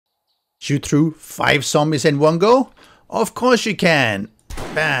Shoot through 5 zombies in one go? Of course you can.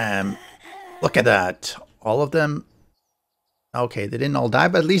 Bam. Look at that. All of them. Okay, they didn't all die,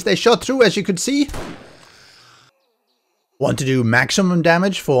 but at least they shot through, as you could see. Want to do maximum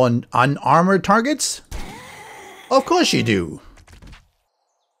damage for unarmored targets? Of course you do.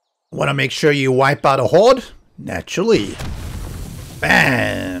 Want to make sure you wipe out a horde? Naturally.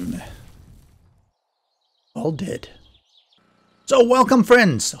 Bam. All dead. So welcome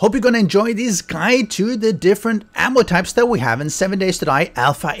friends, hope you're going to enjoy this guide to the different ammo types that we have in 7 Days to Die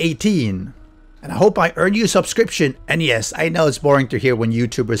Alpha 18. And I hope I earned you a subscription. And yes, I know it's boring to hear when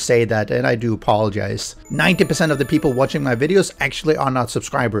YouTubers say that, and I do apologize. 90% of the people watching my videos actually are not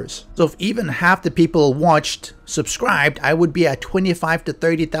subscribers. So if even half the people watched subscribed, I would be at 25 to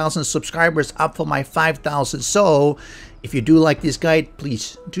 30,000 subscribers, up for my 5,000. So if you do like this guide,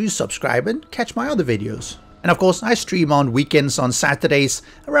 please do subscribe and catch my other videos. And of course, I stream on weekends on Saturdays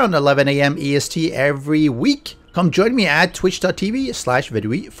around 11 AM EST every week. Come join me at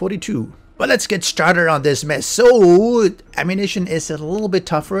twitch.tv/vidui42. But let's get started on this mess. So, ammunition is a little bit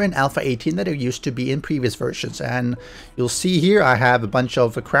tougher in Alpha 18 than it used to be in previous versions. And you'll see here I have a bunch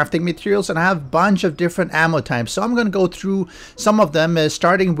of crafting materials and I have a bunch of different ammo types. So I'm going to go through some of them,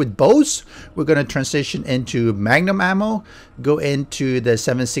 starting with bows. We're going to transition into Magnum ammo, go into the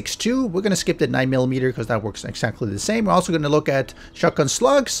 7.62. We're going to skip the 9mm because that works exactly the same. We're also going to look at shotgun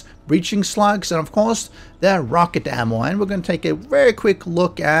slugs, breaching slugs, and of course the rocket ammo. And we're going to take a very quick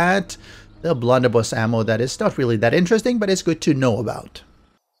look at the blunderbuss ammo that is not really that interesting, but it's good to know about.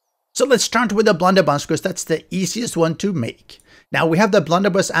 So let's start with the blunderbuss because that's the easiest one to make. Now we have the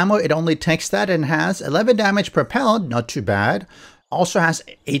blunderbuss ammo. It only takes that and has 11 damage per pellet, not too bad. Also has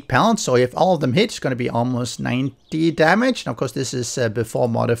 8 pellets, so if all of them hit, it's going to be almost 90 damage. And of course, this is before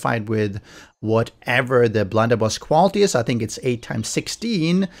modified with whatever the blunderbuss quality is. I think it's 8 times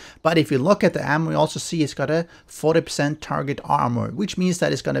 16. But if you look at the ammo, you also see it's got a 40% target armor, which means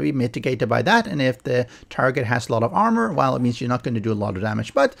that it's going to be mitigated by that. And if the target has a lot of armor, well, it means you're not going to do a lot of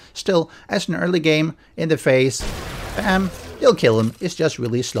damage. But still, as an early game, in the face, bam, you'll kill him. It's just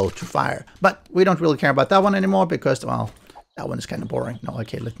really slow to fire. But we don't really care about that one anymore because, well, that one is kind of boring. No,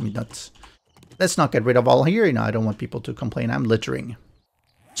 okay, let's not get rid of all here. You know, I don't want people to complain I'm littering.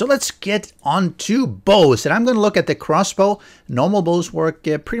 So let's get on to bows. And I'm going to look at the crossbow. Normal bows work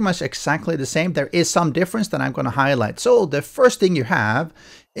pretty much exactly the same. There is some difference that I'm going to highlight. So the first thing you have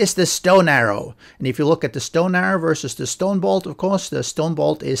is the stone arrow. And if you look at the stone arrow versus the stone bolt, of course, the stone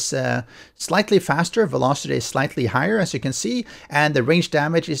bolt is slightly faster. Velocity is slightly higher, as you can see. And the range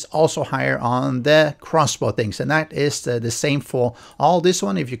damage is also higher on the crossbow things. And that is the same for all this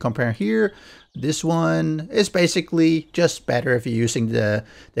one. If you compare here, this one is basically just better if you're using the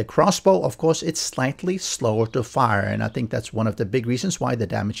crossbow. Of course, it's slightly slower to fire. And I think that's one of the big reasons why the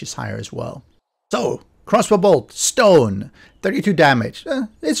damage is higher as well. So, crossbow bolt, stone, 32 damage.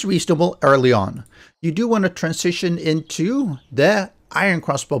 It's reasonable early on. You do want to transition into the iron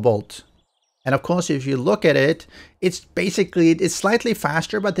crossbow bolt. And of course, if you look at it, it's slightly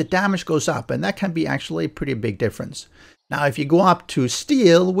faster, but the damage goes up. And that can be actually a pretty big difference. Now, if you go up to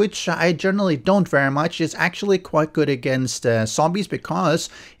steel, which I generally don't very much, it's actually quite good against zombies because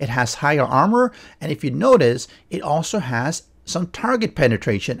it has higher armor. And if you notice, it also has some target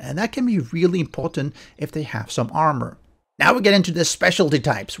penetration, and that can be really important if they have some armor. Now we get into the specialty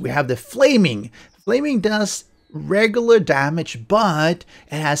types. We have the flaming. Flaming does regular damage, but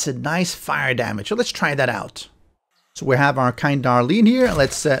it has a nice fire damage. So let's try that out. So we have our kind Darlene here.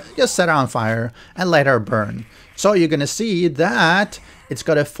 Let's just set her on fire and let her burn. So you're going to see that it's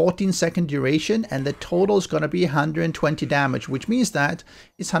got a 14-second duration and the total is going to be 120 damage, which means that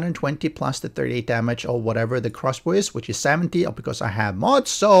it's 120 plus the 38 damage or whatever the crossbow is, which is 70 because I have mods.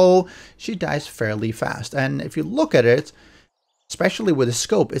 So she dies fairly fast. And if you look at it, especially with a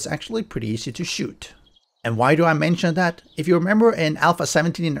scope, it's actually pretty easy to shoot. And why do I mention that? If you remember in Alpha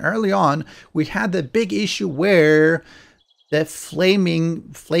 17 early on, we had the big issue where the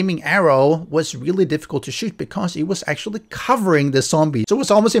flaming arrow was really difficult to shoot because it was actually covering the zombie. So it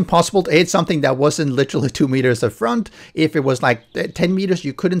was almost impossible to hit something that wasn't literally 2 meters in front. If it was like 10 meters,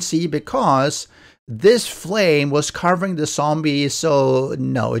 you couldn't see because this flame was covering the zombie. So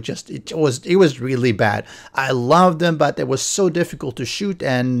no, it was really bad. I loved them, but it was so difficult to shoot.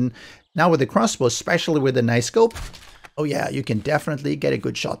 And now with the crossbow, especially with the nice scope, oh yeah, you can definitely get a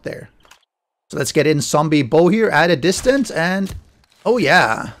good shot there. So let's get in zombie bow here at a distance and oh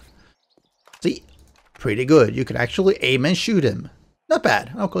yeah. See, pretty good. You could actually aim and shoot him. Not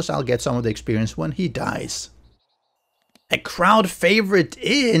bad. Of course, I'll get some of the experience when he dies. A crowd favorite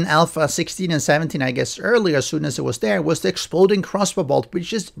in Alpha 16 and 17, I guess earlier, as soon as it was there, was the exploding crossbow bolt,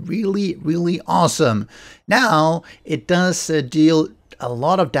 which is really, really awesome. Now, it does deal a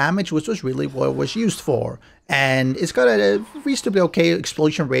lot of damage, which was really what it was used for. And it's got a reasonably okay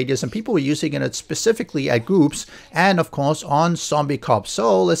explosion radius, and people were using it specifically at groups and, of course, on zombie cops.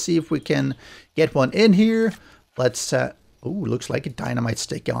 So let's see if we can get one in here. Let's, oh, looks like a dynamite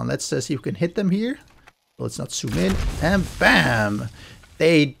stick on. Let's see if we can hit them here. Let's not zoom in, and bam!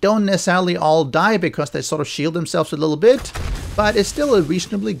 They don't necessarily all die because they sort of shield themselves a little bit, but it's still a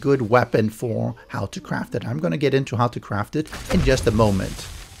reasonably good weapon for how to craft it. I'm going to get into how to craft it in just a moment.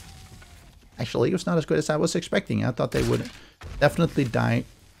 Actually, it's not as good as I was expecting. I thought they would definitely die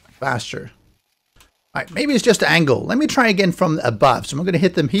faster. Alright, maybe it's just the angle. Let me try again from above. So I'm going to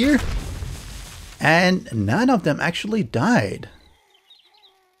hit them here, and none of them actually died.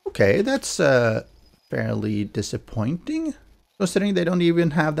 Okay, that's fairly disappointing, considering they don't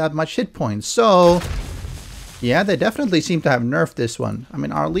even have that much hit points. So, yeah, they definitely seem to have nerfed this one. I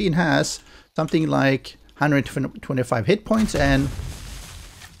mean, Arlene has something like 125 hit points, and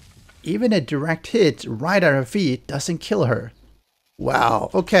even a direct hit right at her feet doesn't kill her. Wow,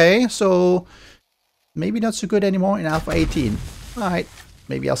 okay, so maybe not so good anymore in Alpha 18. Alright,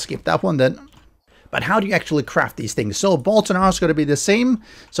 maybe I'll skip that one then. But how do you actually craft these things? So bolts and arrows are going to be the same.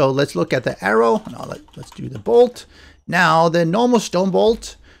 So let's look at the arrow. Now let's do the bolt. Now the normal stone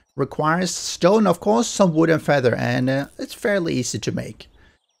bolt requires stone, of course, some wood and feather, and it's fairly easy to make.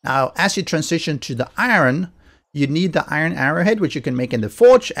 Now as you transition to the iron, you need the iron arrowhead, which you can make in the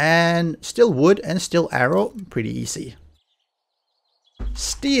forge, and still wood and still arrow, pretty easy.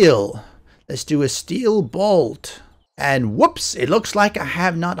 Steel. Let's do a steel bolt. And whoops, it looks like I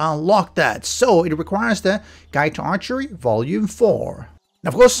have not unlocked that. So it requires the Guide to Archery Volume 4.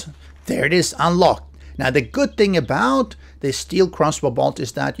 And of course, there it is, unlocked. Now the good thing about the steel crossbow bolt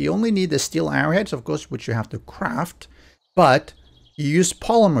is that you only need the steel arrowheads, of course, which you have to craft. But you use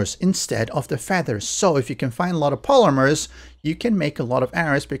polymers instead of the feathers. So if you can find a lot of polymers, you can make a lot of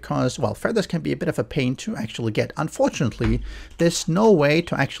arrows because, well, feathers can be a bit of a pain to actually get. Unfortunately, there's no way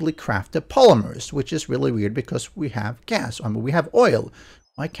to actually craft the polymers, which is really weird because we have gas. I mean, we have oil.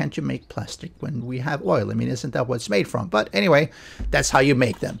 Why can't you make plastic when we have oil? I mean, isn't that what it's made from? But anyway, that's how you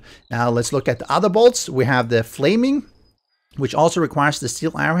make them. Now let's look at the other bolts. We have the flaming, which also requires the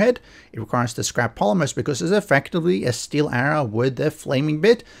steel arrowhead. It requires the scrap polymers because it's effectively a steel arrow with the flaming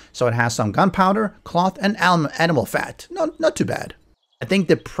bit. So it has some gunpowder, cloth, and animal fat. Not too bad. I think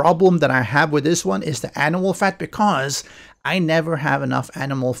the problem that I have with this one is the animal fat, because I never have enough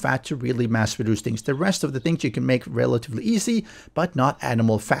animal fat to really mass produce things. The rest of the things you can make relatively easy, but not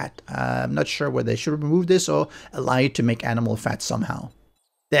animal fat. I'm not sure whether they should remove this or allow you to make animal fat somehow.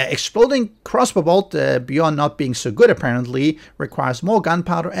 The exploding crossbow bolt, beyond not being so good apparently, requires more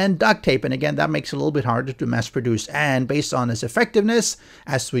gunpowder and duct tape. And again, that makes it a little bit harder to mass produce. And based on its effectiveness,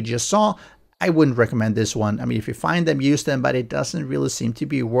 as we just saw, I wouldn't recommend this one. I mean, if you find them, use them, but it doesn't really seem to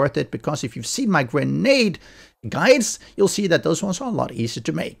be worth it, because if you've seen my grenade guides, you'll see that those ones are a lot easier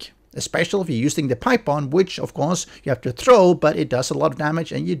to make. Especially if you're using the pipe on, which of course you have to throw, but it does a lot of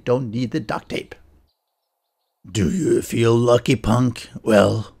damage and you don't need the duct tape. Do you feel lucky, punk?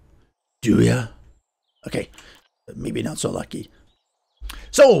 Well, do ya? Okay, maybe not so lucky.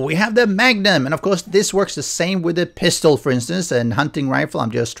 So we have the Magnum, and of course this works the same with the pistol, for instance, and hunting rifle.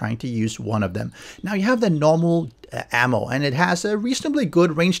 I'm just trying to use one of them. Now you have the normal ammo, and it has a reasonably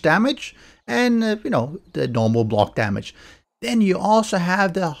good range damage and, you know, the normal block damage. Then you also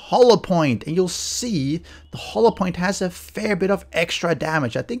have the hollow point, and you'll see the hollow point has a fair bit of extra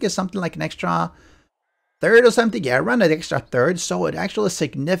damage. I think it's something like an extra third or something. Yeah, around an extra third. So it actually is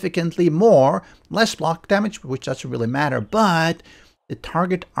significantly more, less block damage, which doesn't really matter, but the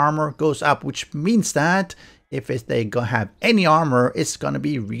target armor goes up, which means that if they have any armor, it's going to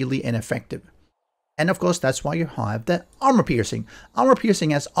be really ineffective. And of course, that's why you have the armor piercing. Armor piercing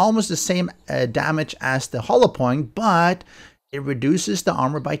has almost the same damage as the hollow point, but it reduces the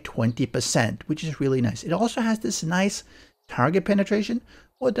armor by 20%, which is really nice. It also has this nice target penetration.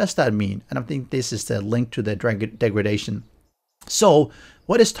 What does that mean? And I think this is the link to the degradation. So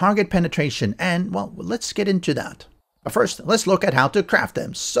what is target penetration? And well, let's get into that. But first, let's look at how to craft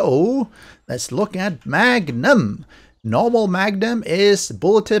them. So let's look at Magnum. Normal Magnum is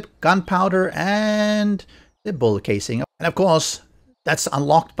bullet tip, gunpowder, and the bullet casing. And of course, that's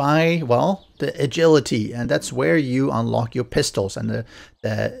unlocked by, well, the agility. And that's where you unlock your pistols. And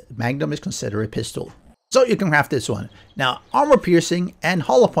the Magnum is considered a pistol. So you can craft this one. Now, armor piercing and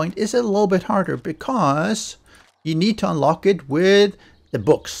hollow point is a little bit harder because you need to unlock it with the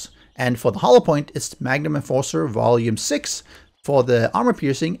books. And for the hollow point, it's Magnum Enforcer Volume 6. For the armor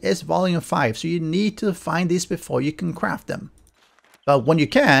piercing, it's Volume 5. So you need to find these before you can craft them. But when you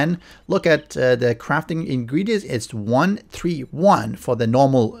can, look at the crafting ingredients. It's 131 for the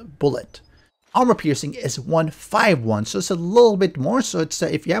normal bullet. Armor piercing is 151, so it's a little bit more. So it's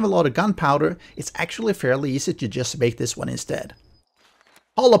if you have a lot of gunpowder, it's actually fairly easy to just make this one instead.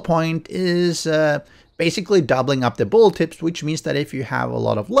 Hollow point is basically doubling up the bullet tips, which means that if you have a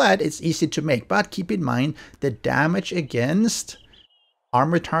lot of lead, it's easy to make. But keep in mind, the damage against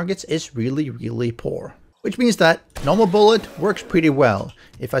armor targets is really, really poor. Which means that normal bullet works pretty well.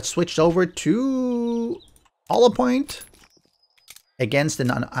 If I switched over to hollow point against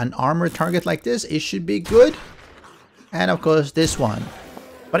an armored target like this, it should be good. And of course this one.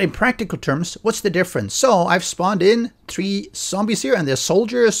 But in practical terms, what's the difference? So I've spawned in 3 zombies here and they're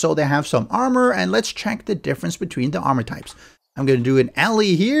soldiers, so they have some armor. And let's check the difference between the armor types. I'm going to do an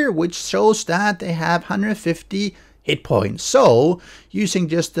alley here, which shows that they have 150 hit points. So using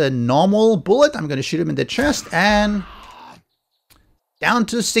just the normal bullet, I'm going to shoot him in the chest and down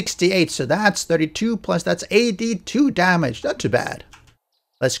to 68. So that's 32 plus that's 82 damage. Not too bad.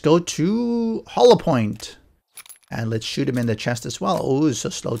 Let's go to hollow point and let's shoot him in the chest as well. Oh, it's so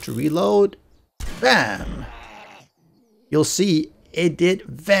slow to reload. Bam. You'll see it did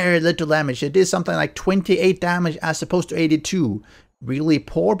very little damage. It did something like 28 damage as opposed to 82. Really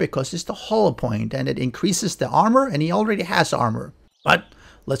poor because it's the hollow point and it increases the armor, and he already has armor. But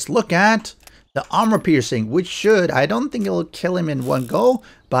let's look at the armor piercing, which should, I don't think it'll kill him in one go,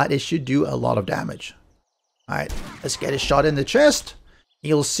 but it should do a lot of damage. All right, let's get a shot in the chest.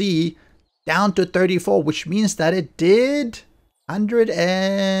 You'll see down to 34, which means that it did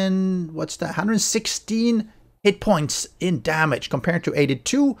 116 hit points in damage compared to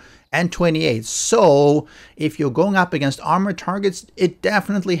 82 and 28. So if you're going up against armor targets, it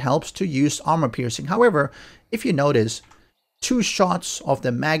definitely helps to use armor piercing. However, if you notice, 2 shots of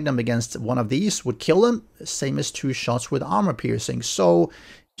the Magnum against one of these would kill him, same as 2 shots with armor piercing. So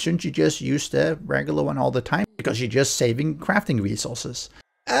shouldn't you just use the regular one all the time because you're just saving crafting resources?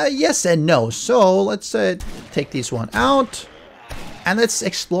 Yes and no. So let's take this one out and let's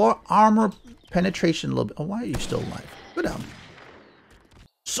explore armor penetration a little bit. Oh, why are you still alive? Go down.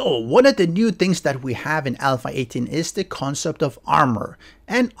 So one of the new things that we have in Alpha 18 is the concept of armor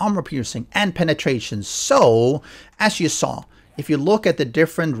and armor piercing and penetration. So as you saw, if you look at the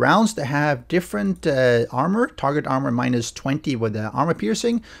different rounds, they have different armor, target armor minus 20 with the armor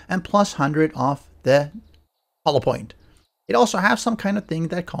piercing and plus 100 of the hollow point. It also has some kind of thing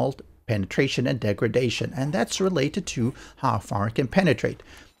that called penetration and degradation, and that's related to how far it can penetrate.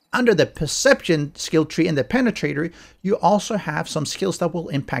 Under the perception skill tree in the penetrator, you also have some skills that will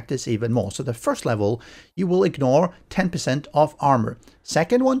impact this even more. So the first level, you will ignore 10% of armor.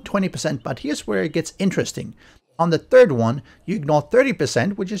 Second one, 20%, but here's where it gets interesting. On the third one, you ignore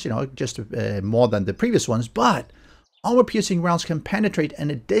 30%, which is, just more than the previous ones, but armor piercing rounds can penetrate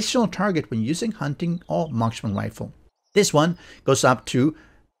an additional target when using hunting or marksman rifle. This one goes up to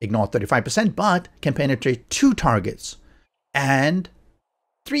ignore 35%, but can penetrate 2 targets and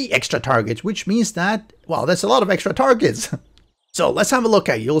 3 extra targets, which means that, well, that's a lot of extra targets. So let's have a look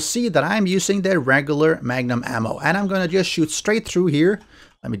at it. You'll see that I'm using the regular Magnum ammo, and I'm going to just shoot straight through here.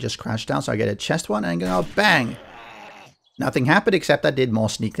 Let me just crouch down so I get a chest one, and I'm going to bang. Nothing happened except I did more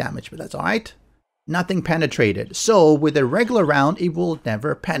sneak damage, but that's all right. Nothing penetrated. So with a regular round, it will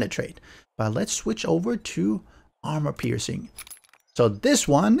never penetrate. But let's switch over to armor piercing. So this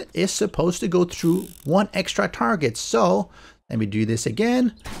one is supposed to go through 1 extra target. So let me do this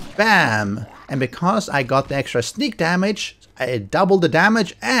again. Bam! And because I got the extra sneak damage, I doubled the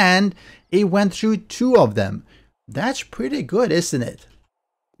damage and it went through 2 of them. That's pretty good, isn't it?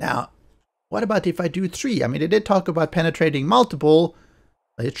 Now, what about if I do 3? I mean, they did talk about penetrating multiple.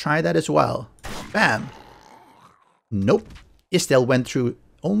 Let's try that as well. Bam! Nope. It still went through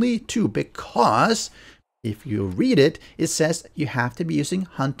only 2 because if you read it, it says you have to be using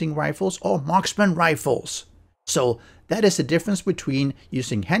hunting rifles or marksman rifles. So that is the difference between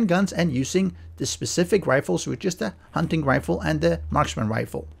using handguns and using the specific rifles, which is the hunting rifle and the marksman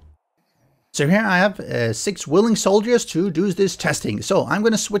rifle. So here I have 6 willing soldiers to do this testing. So I'm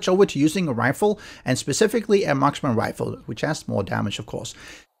going to switch over to using a rifle and specifically a marksman rifle, which has more damage, of course.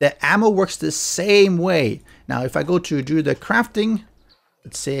 The ammo works the same way. Now, if I go to do the crafting,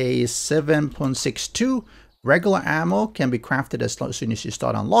 let's say 7.62, regular ammo can be crafted as soon as you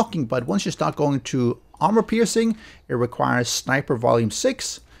start unlocking, but once you start going to armor piercing, it requires sniper volume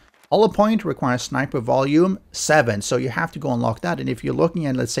 6, Hollow point requires sniper volume 7, so you have to go unlock that. And if you're looking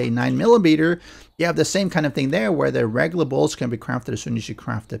at, let's say, 9mm, you have the same kind of thing there, where the regular bullets can be crafted as soon as you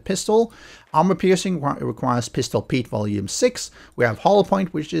craft the pistol. Armor piercing requires pistol Pete volume 6. We have hollow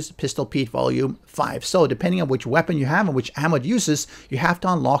point, which is pistol Pete volume 5. So depending on which weapon you have and which ammo it uses, you have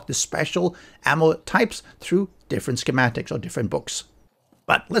to unlock the special ammo types through different schematics or different books.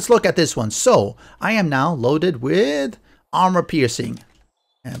 But let's look at this one. So I am now loaded with armor piercing.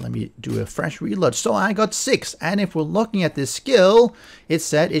 And let me do a fresh reload. So I got 6. And if we're looking at this skill, it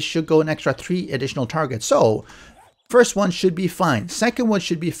said it should go an extra 3 additional targets. So first one should be fine. Second one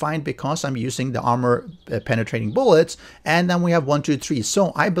should be fine because I'm using the armor penetrating bullets. And then we have 1, 2, 3.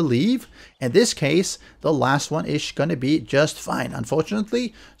 So I believe in this case, the last one is going to be just fine,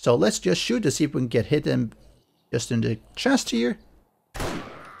 unfortunately. So let's just shoot to see if we can get hit him just in the chest here.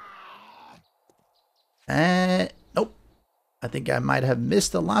 And nope. I think I might have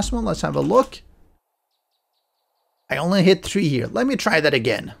missed the last one. Let's have a look. I only hit 3 here. Let me try that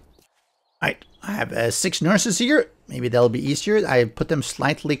again. Alright, I have 6 nurses here. Maybe that'll be easier. I put them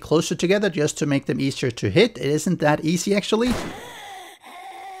slightly closer together just to make them easier to hit. It isn't that easy, actually.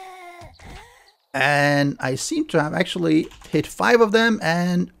 And I seem to have actually hit 5 of them,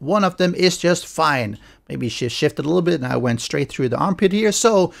 and 1 of them is just fine. Maybe she shifted a little bit and I went straight through the armpit here.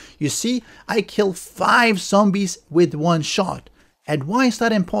 So you see, I killed 5 zombies with 1 shot. And why is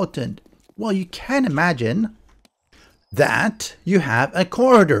that important? Well, you can imagine that you have a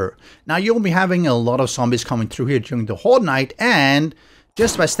corridor. Now you'll be having a lot of zombies coming through here during the whole night, and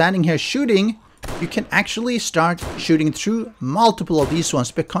just by standing here shooting, you can actually start shooting through multiple of these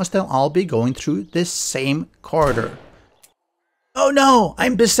ones because they'll all be going through this same corridor. Oh no,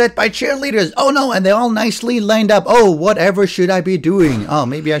 I'm beset by cheerleaders. Oh no, and they're all nicely lined up. Oh, whatever should I be doing? Oh,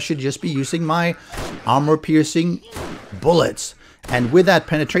 maybe I should just be using my armor piercing bullets. And with that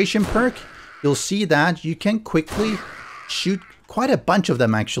penetration perk, you'll see that you can quickly shoot quite a bunch of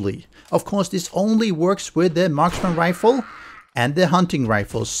them actually. Of course, this only works with the marksman rifle and the hunting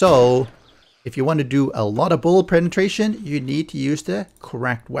rifle. So if you want to do a lot of bullet penetration, you need to use the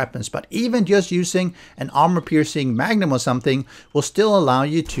correct weapons. But even just using an armor-piercing Magnum or something will still allow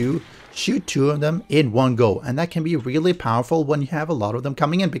you to shoot 2 of them in one go. And that can be really powerful when you have a lot of them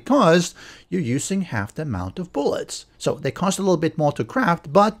coming in because you're using half the amount of bullets. So they cost a little bit more to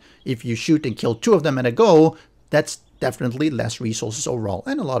craft, but if you shoot and kill 2 of them in a go, that's definitely less resources overall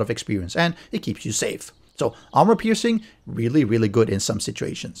and a lot of experience, and it keeps you safe. So armor-piercing, really, really good in some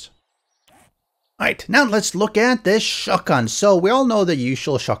situations. Alright, now let's look at the shotgun. So we all know the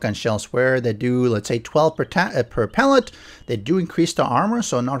usual shotgun shells where they do, let's say, 12 per pellet. They do increase the armor,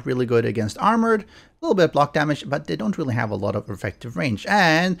 so not really good against armored. A little bit of block damage, but they don't really have a lot of effective range.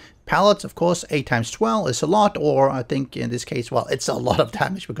 And pellets, of course, 8 times 12 is a lot, or I think in this case, well, it's a lot of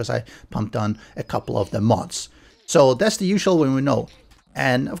damage because I pumped on a couple of the mods. So that's the usual one we know.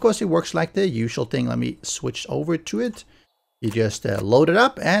 And of course, it works like the usual thing. Let me switch over to it. You just load it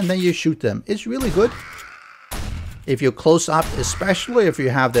up and then you shoot them. It's really good. If you're close up, especially if you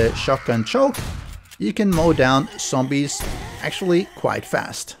have the shotgun choke, you can mow down zombies actually quite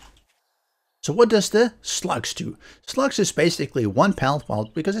fast. So what does the Slugs do? Slugs is basically 1 pellet, well,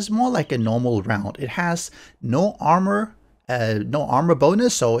 because it's more like a normal round. It has no armor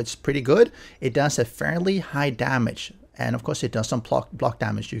bonus, so it's pretty good. It does a fairly high damage. And of course, it does some block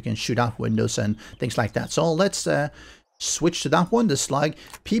damage. You can shoot out windows and things like that. So let's switch to that one, the Slug.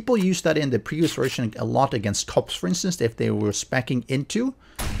 People used that in the previous version a lot against cops, for instance, if they were speccing into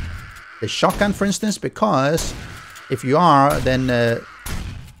the shotgun, for instance, because if you are, then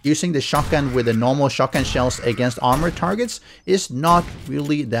using the shotgun with the normal shotgun shells against armored targets is not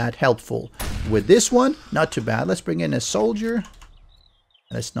really that helpful. With this one, not too bad. Let's bring in a soldier.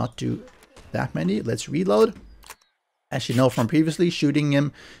 Let's not do that many. Let's reload. As you know from previously, shooting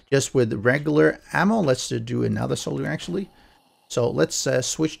him just with regular ammo. Let's do another soldier actually. So let's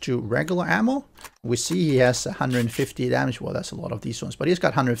switch to regular ammo. We see he has 150 damage. Well, that's a lot of these ones, but he's got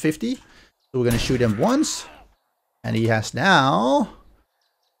 150. So we're going to shoot him once. And he has now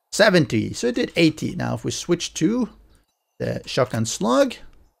 70. So it did 80. Now if we switch to the shotgun Slug,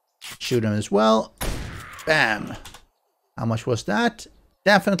 shoot him as well. Bam. How much was that?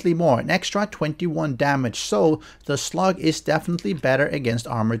 Definitely more, an extra 21 damage. So the Slug is definitely better against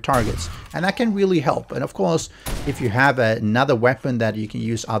armored targets, and that can really help. And of course, if you have another weapon that you can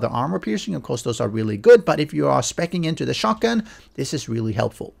use other armor piercing, of course those are really good. But if you are speccing into the shotgun, this is really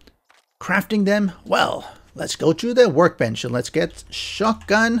helpful. Crafting them, well, let's go to the workbench and let's get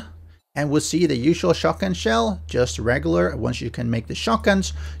shotgun. And we'll see the usual shotgun shell, just regular. Once you can make the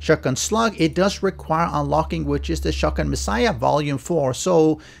shotguns, shotgun Slug, it does require unlocking, which is the Shotgun Messiah Volume 4.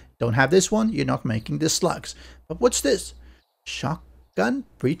 So Don't have this one, you're not making the slugs. But what's this? Shotgun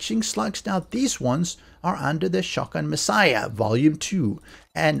breaching slugs. Now these ones are under the Shotgun Messiah Volume 2.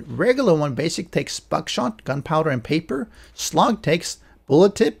 And regular one basic takes buckshot, gunpowder, and paper. Slug takes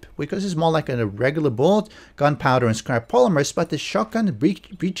bullet tip, because it's more like a regular bullet, gunpowder, and scrap polymers. But the shotgun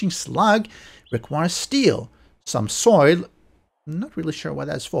breaching slug requires steel, some soil. I'm not really sure what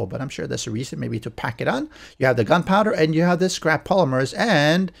that's for, but I'm sure there's a reason, maybe to pack it on. You have the gunpowder and you have the scrap polymers,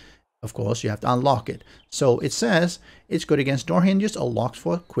 and of course you have to unlock it. So it says it's good against door hinges or locks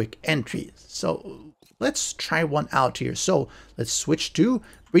for quick entry. So let's try one out here. So let's switch to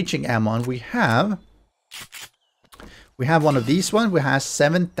breaching ammo, and we have one of these ones which has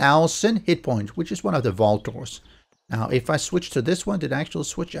 7,000 hit points, which is one of the vault doors. Now if I switch to this one, did I actually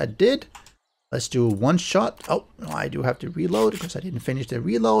switch? I did. Let's do one shot. Oh, no, I do have to reload because I didn't finish the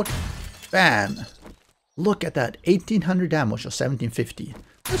reload. Bam. Look at that. 1,800 damage or 1,750.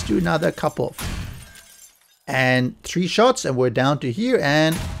 Let's do another couple. And 3 shots and we're down to here,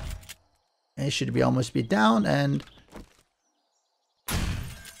 and it should be almost be down, and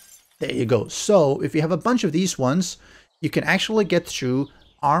there you go. So if you have a bunch of these ones, you can actually get through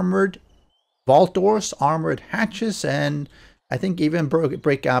armored vault doors, armored hatches, and I think even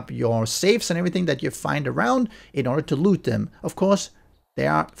break up your safes and everything that you find around in order to loot them. Of course, they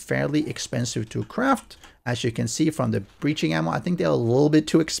are fairly expensive to craft. As you can see from the breaching ammo, I think they're a little bit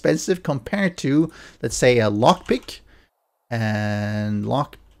too expensive compared to, let's say, a lockpick. And a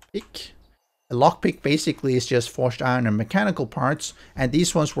lockpick basically is just forged iron and mechanical parts. And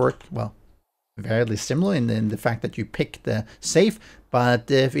these ones work, well, fairly similar in the fact that you pick the safe.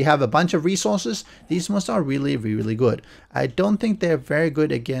 But if you have a bunch of resources, these ones are really, really good. I don't think they're very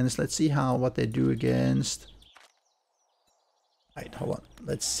good against, let's see what they do against. Right, hold on.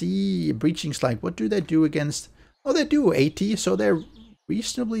 Let's see, breaching slug. What do they do against? Oh, they do 80, so they're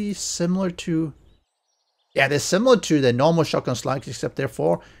reasonably similar to, yeah, they're similar to the normal shotgun slugs, except they're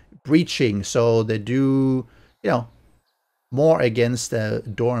for breaching. So they do, you know, more against the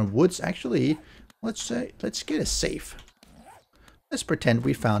door and woods. Actually, let's get a safe. Let's pretend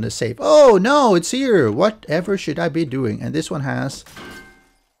we found a safe. Oh no, it's here. Whatever should I be doing? And this one has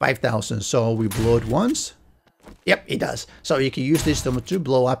 5,000. So we blow it once. Yep, it does. So you can use this to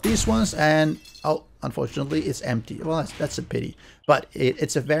blow up these ones. And oh, unfortunately, it's empty. Well, that's a pity. But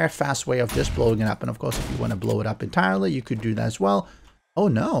it's a very fast way of just blowing it up. And of course, if you want to blow it up entirely, you could do that as well. Oh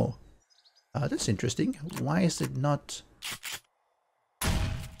no, that's interesting. Why is it not?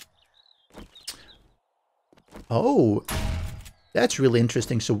 Oh. That's really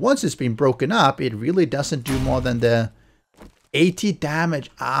interesting. So once it's been broken up, it really doesn't do more than the 80 damage.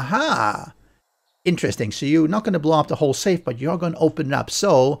 Aha! Interesting. So you're not going to blow up the whole safe, but you're going to open it up.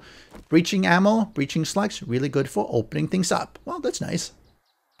 So breaching ammo, breaching slugs, really good for opening things up. Well, that's nice.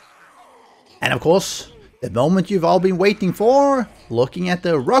 And of course, the moment you've all been waiting for, looking at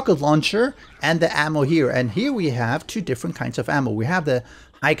the rocket launcher and the ammo here. And here we have 2 different kinds of ammo. We have the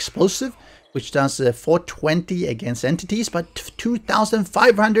high explosive, which does 420 against entities, but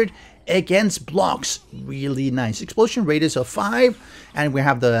 2,500 against blocks. Really nice. Explosion radius of 5. And we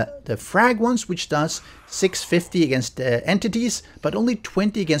have the frag ones, which does 650 against entities, but only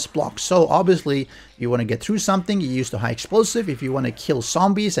 20 against blocks. So obviously, you want to get through something, you use the high explosive. If you want to kill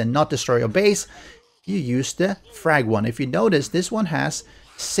zombies and not destroy your base, you use the frag one. If you notice, this one has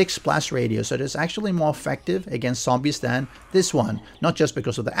 6 blast radius, so it's actually more effective against zombies than this one. Not just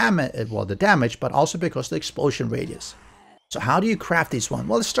because of the the damage, but also because of the explosion radius. So how do you craft this one?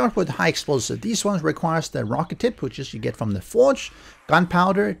 Well, let's start with high explosive. These ones requires the rocket tip, which is you get from the forge,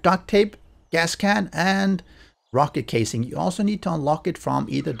 gunpowder, duct tape, gas can, and rocket casing. You also need to unlock it from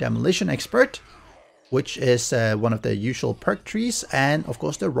either demolition expert, which is one of the usual perk trees, and of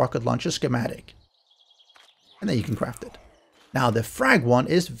course the rocket launcher schematic. And then you can craft it. Now the frag one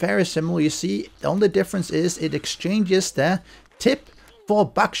is very similar. You see, the only difference is it exchanges the tip for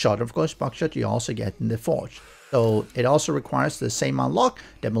buckshot. Of course, buckshot you also get in the forge. So it also requires the same unlock,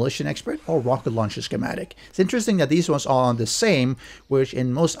 demolition expert or rocket launcher schematic. It's interesting that these ones are on the same, which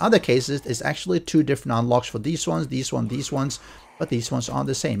in most other cases is actually 2 different unlocks for these ones, these ones, but these ones are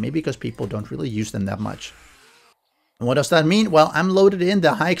the same. Maybe because people don't really use them that much. And what does that mean? Well, I'm loaded in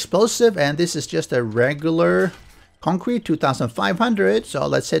the high explosive, and this is just a regular concrete 2,500. So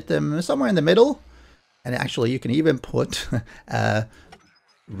let's hit them somewhere in the middle. And actually, you can even put a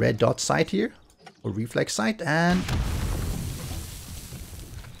red dot sight here, or reflex sight, and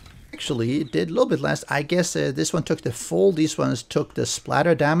actually it did a little bit less. I guess this one took the full, these ones took the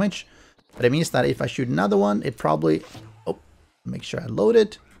splatter damage. But it means that if I shoot another one, it probably, oh, make sure I load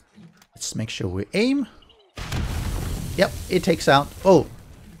it. Let's make sure we aim. Yep, it takes out, oh,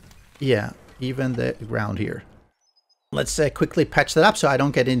 Yeah, even the ground here. Let's quickly patch that up so I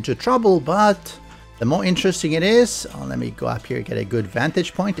don't get into trouble, but the more interesting it is, let me go up here, get a good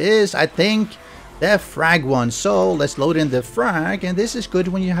vantage point, is I think the frag one. So let's load in the frag, and this is good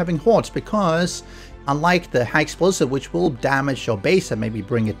when you're having hordes because unlike the high explosive, which will damage your base and maybe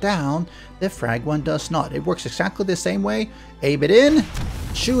bring it down, the frag one does not. It works exactly the same way. Aim it in,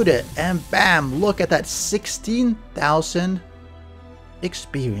 shoot it, and bam, look at that, 16,000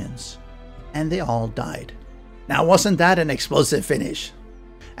 experience. And they all died. Now, wasn't that an explosive finish?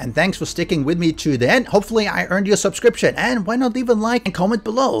 And thanks for sticking with me to the end. Hopefully I earned your subscription, and why not leave a like and comment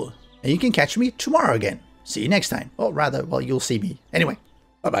below? And you can catch me tomorrow again. See you next time. Or rather, well, you'll see me. Anyway,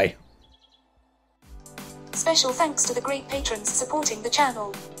 bye-bye. Special thanks to the great patrons supporting the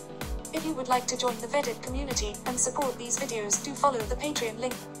channel. If you would like to join the vetted community and support these videos, do follow the Patreon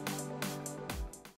link.